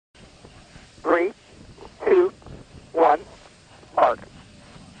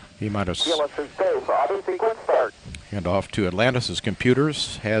T-minus. TLS is go for auto sequence start. And off to Atlantis'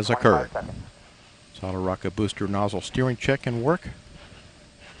 computers has occurred. Solid rocket booster nozzle steering check and work.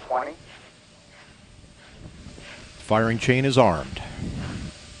 20. Firing chain is armed.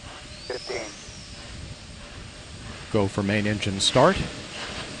 15. Go for main engine start.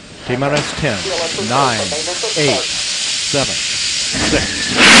 T-minus 10, 9, 8, 7,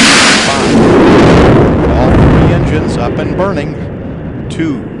 6, 5. All three engines up and burning.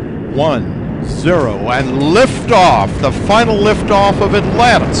 2, 1, 0, and liftoff. The final liftoff of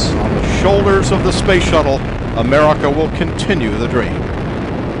Atlantis on the shoulders of the space shuttle. America will continue the dream.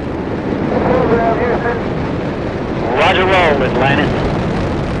 Roger, roll,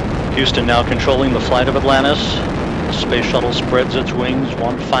 Atlantis. Houston now controlling the flight of Atlantis. The space shuttle spreads its wings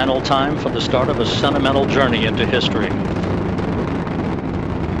one final time for the start of a sentimental journey into history.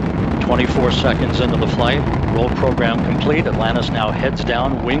 24 seconds into the flight, roll program complete. Atlantis now heads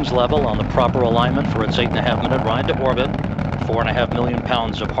down, wings level on the proper alignment for its 8.5-minute ride to orbit. 4.5 million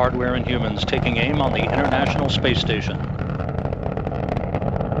pounds of hardware and humans taking aim on the International Space Station.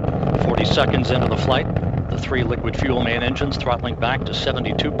 40 seconds into the flight, the three liquid fuel main engines throttling back to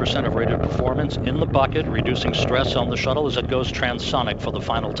 72% of rated performance in the bucket, reducing stress on the shuttle as it goes transonic for the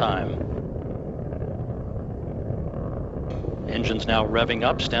final time. Engines now revving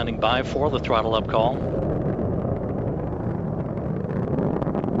up, standing by for the throttle up call.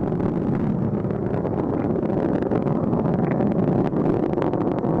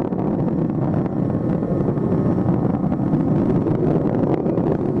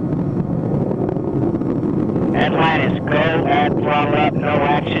 Atlantis, go at throttle up, no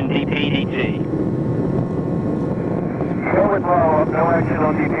action, DPDT. Go with throttle up, no action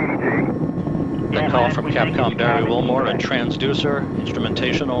on DPDT. The call from Capcom Barry Wilmore, a transducer,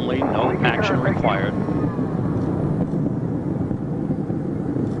 instrumentation only, no action required.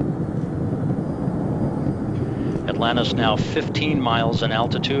 Atlantis now 15 miles in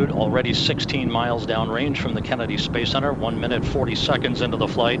altitude, already 16 miles downrange from the Kennedy Space Center, 1 minute 40 seconds into the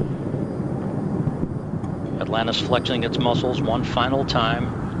flight. Atlantis flexing its muscles one final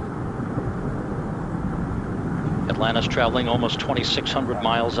time. Atlantis traveling almost 2,600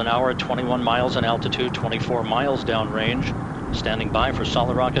 miles an hour, 21 miles in altitude, 24 miles downrange, standing by for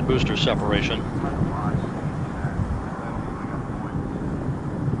solid rocket booster separation.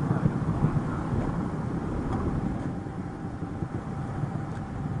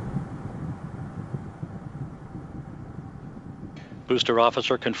 Booster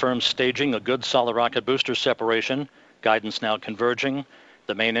officer confirms staging a good solid rocket booster separation. Guidance now converging.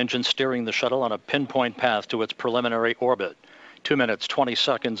 The main engine steering the shuttle on a pinpoint path to its preliminary orbit. 2 minutes, 20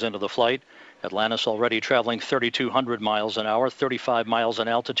 seconds into the flight. Atlantis already traveling 3,200 miles an hour, 35 miles in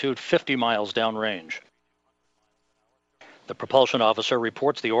altitude, 50 miles downrange. The propulsion officer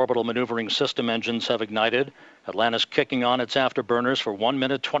reports the orbital maneuvering system engines have ignited. Atlantis kicking on its afterburners for 1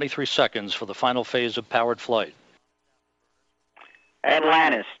 minute, 23 seconds for the final phase of powered flight.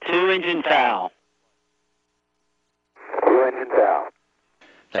 Atlantis, 2-engine foul. 2-engine foul.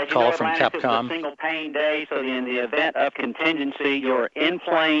 That call from Capcom. It's a single pane day, so in the event of contingency, you're in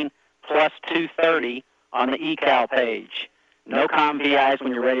plane plus 230 on the eCal page. No comm VIs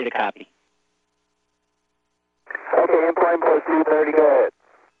when you're ready to copy. Okay, in plane plus 230, go ahead.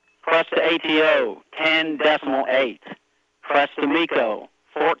 Press to ATO, 10.8. Press to MECO,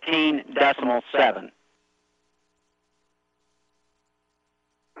 14.7.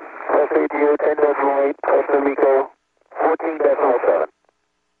 Press ATO, 10.8. Press to MECO, 14.7.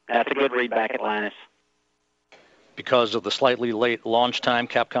 That's a good read back, Atlantis. Because of the slightly late launch time,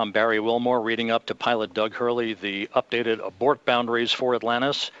 Capcom Barry Wilmore reading up to pilot Doug Hurley the updated abort boundaries for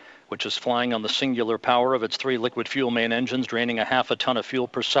Atlantis, which is flying on the singular power of its three liquid fuel main engines, draining a half a ton of fuel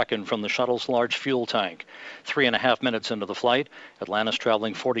per second from the shuttle's large fuel tank. 3.5 minutes into the flight, Atlantis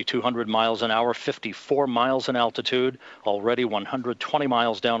traveling 4,200 miles an hour, 54 miles in altitude, already 120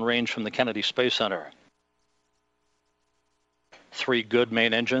 miles downrange from the Kennedy Space Center. 3 good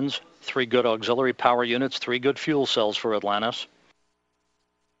main engines, 3 good auxiliary power units, 3 good fuel cells for Atlantis.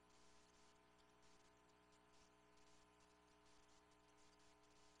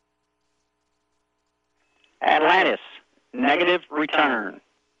 Atlantis, negative return.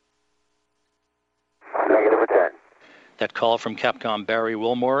 Negative return. That call from Capcom Barry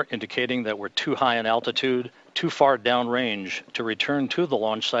Wilmore indicating that we're too high in altitude, too far downrange to return to the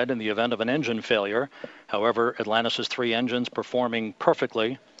launch site in the event of an engine failure. However, Atlantis' 3 engines performing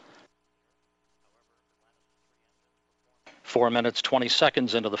perfectly. 4 minutes, 20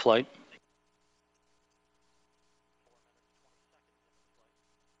 seconds into the flight.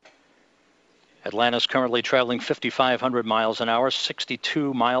 Atlantis currently traveling 5,500 miles an hour,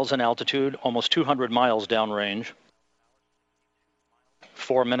 62 miles in altitude, almost 200 miles downrange.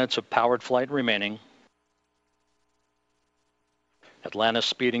 4 minutes of powered flight remaining. Atlantis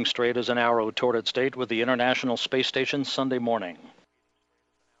speeding straight as an arrow toward its date with the International Space Station Sunday morning.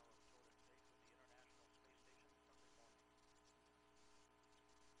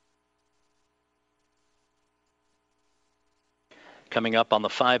 Coming up on the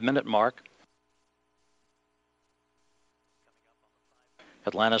 5-minute mark.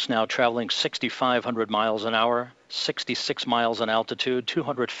 Atlantis now traveling 6,500 miles an hour, 66 miles in altitude,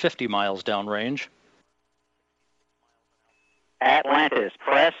 250 miles downrange. Atlantis,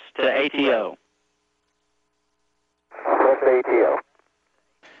 press to ATO. Press ATO.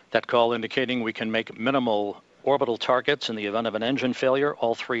 That call indicating we can make minimal orbital targets in the event of an engine failure.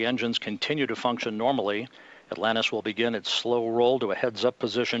 All 3 engines continue to function normally. Atlantis will begin its slow roll to a heads-up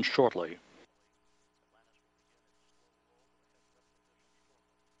position shortly.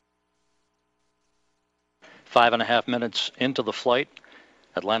 Five and a half minutes into the flight.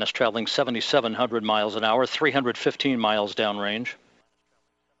 Atlantis traveling 7,700 miles an hour, 315 miles downrange.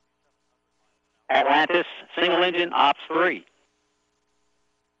 Atlantis, single engine, ops 3.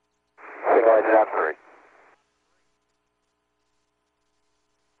 Single engine, ops 3.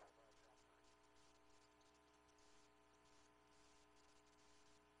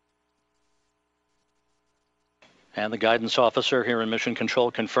 And the guidance officer here in Mission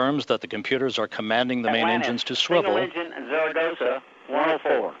Control confirms that the computers are commanding the main Atlantis, engines to swivel. Single engine, Zaragoza,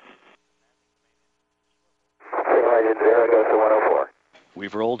 104. Single engine, Zaragoza 104.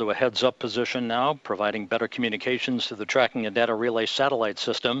 We've rolled to a heads-up position now, providing better communications to the tracking and data relay satellite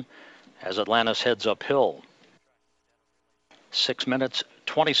system as Atlantis heads uphill. 6 minutes,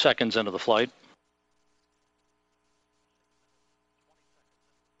 20 seconds into the flight.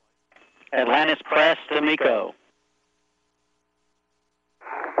 Atlantis, press to MECO.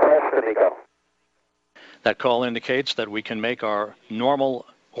 Press to MECO. That call indicates that we can make our normal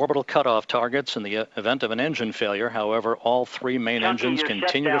orbital cutoff targets in the event of an engine failure. However, all 3 main engines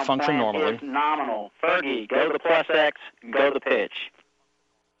continue to function normally. Is nominal. Fergie, go to the plus X, go to the pitch.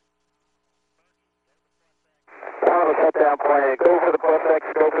 Final shutdown plan, go for the plus X,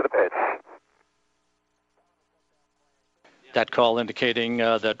 go for the pitch. That call indicating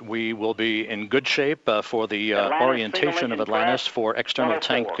that we will be in good shape for the orientation of Atlantis for external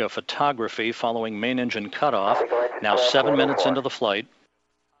tank photography following main engine cutoff. Now 7 minutes into the flight.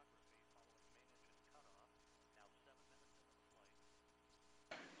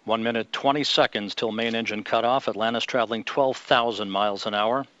 One minute, 20 seconds till main engine cutoff. Atlantis traveling 12,000 miles an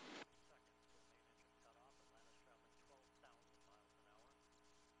hour.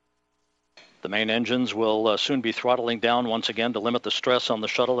 The main engines will soon be throttling down once again to limit the stress on the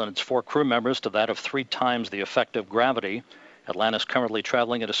shuttle and its 4 crew members to that of 3 times the effective gravity. Atlantis currently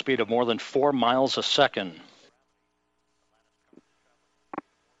traveling at a speed of more than 4 miles a second.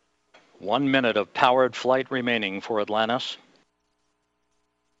 1 minute of powered flight remaining for Atlantis.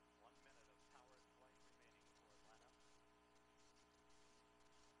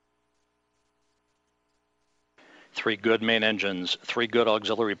 Three good main engines, 3 good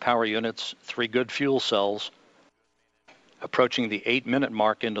auxiliary power units, 3 good fuel cells. Approaching the 8-minute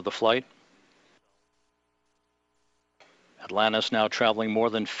mark into the flight. Atlantis now traveling more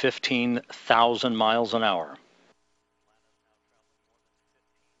than 15,000 miles an hour.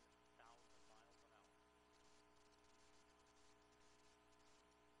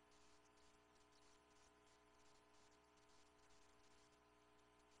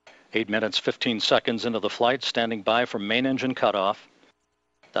 Eight minutes, 15 seconds into the flight, standing by for main engine cutoff.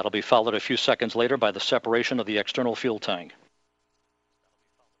 That'll be followed a few seconds later by the separation of the external fuel tank.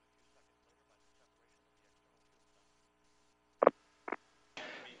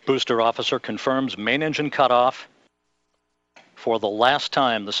 Booster officer confirms main engine cutoff. For the last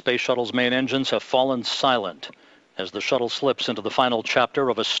time, the Space Shuttle's main engines have fallen silent as the shuttle slips into the final chapter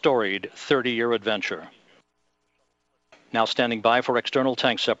of a storied 30-year adventure. Now standing by for external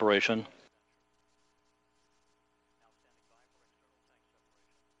tank separation.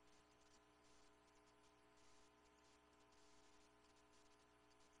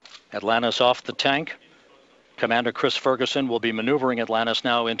 Atlantis off the tank. Commander Chris Ferguson will be maneuvering Atlantis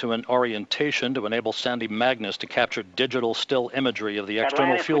now into an orientation to enable Sandy Magnus to capture digital still imagery of the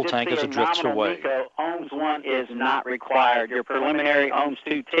external fuel tank as it drifts away. OHMS 1 is not required. Your preliminary OHMS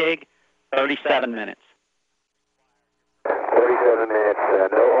 2 TIG, 37 minutes. 37 minutes,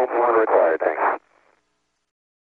 no OHMS 1 required, thanks.